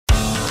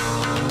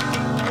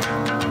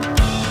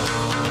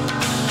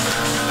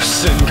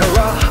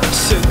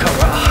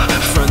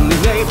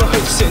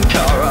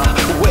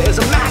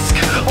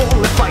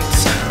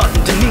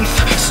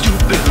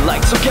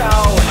look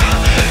out,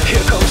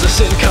 here comes the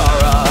Sin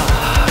Cara.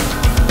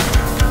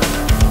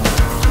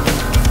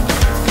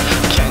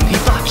 Can he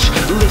botch?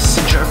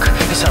 Listen jerk,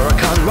 his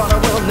hurracanrana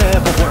will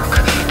never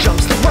work.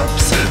 Jumps the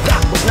ropes,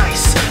 that was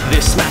nice.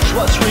 This match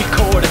was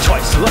recorded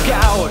twice. Look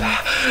out,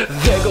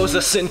 there goes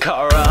the Sin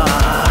Cara.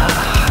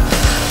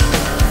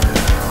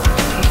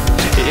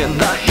 In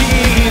the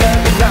heat of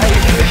the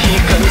night, he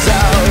comes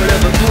out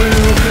of the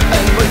blue,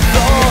 and with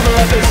all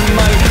of his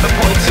might,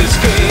 points his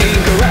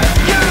finger at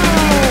you.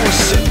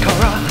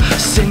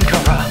 Sin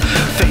Cara,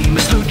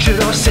 famous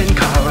luchador Sin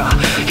Cara.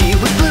 He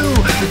was blue,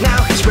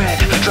 now he's red,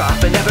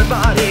 dropping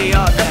everybody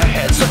on their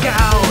heads. Look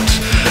out,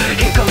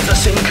 here comes the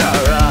Sin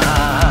Cara.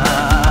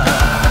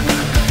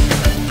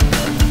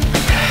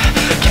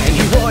 Can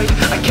he roid?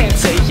 I can't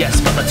say yes,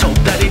 but let's hope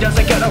that he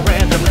doesn't get a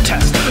random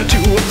test. Do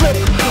a flip,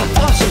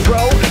 awesome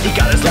bro, he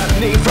got his left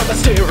knee from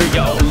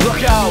Mysterio.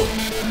 Look out,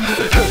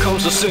 here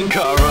comes the Sin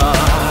Cara.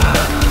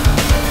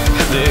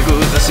 There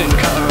goes the Sin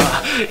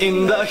Cara.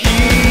 In the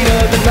heat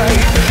of the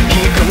night,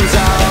 he comes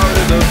out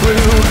of the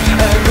blue,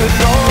 and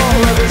with all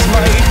of his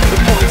might,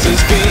 points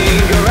his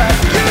finger at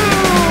you.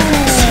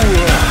 Sin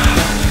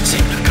Cara,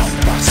 Sin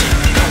Cara, Sin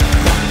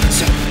Cara,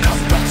 Sin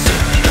Cara, Sin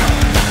Cara,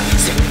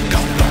 Sin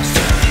Cara,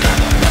 Sin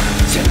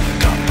Cara, Sin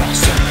Cara,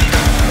 Sin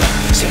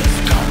Cara, Sin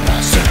Cara,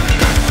 Sin Cara,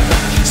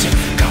 Sin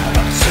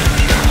Cara, Sin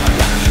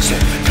Cara,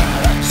 Sin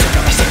Cara,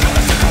 Sin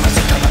Cara,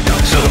 Sin Cara.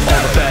 So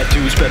all the bad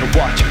dudes better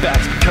watch your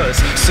backs, because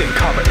Sin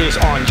Cara is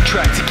on your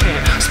tracks. He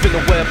can't spin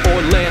a web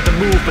or land a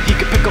move, but he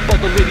can pick up all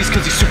the ladies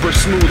cause he's super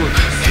smooth.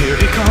 Here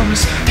he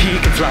comes, he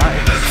can fly,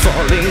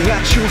 falling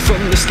at you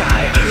from the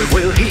sky.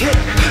 Will he hit?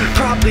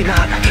 Probably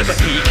not, but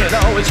he can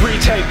always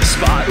retake the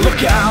spot.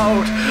 Look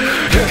out,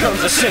 here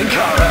comes the Sin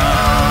Cara.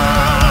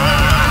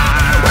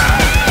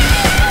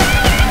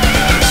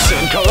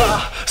 Sin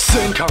Cara,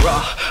 Sin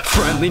Cara,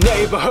 friendly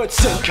neighborhood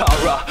Sin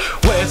Cara.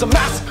 Wears a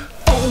mask,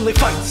 only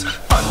fights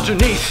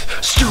underneath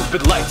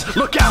stupid lights.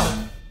 Look out,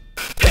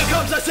 here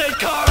comes the Sin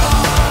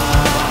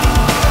Cara.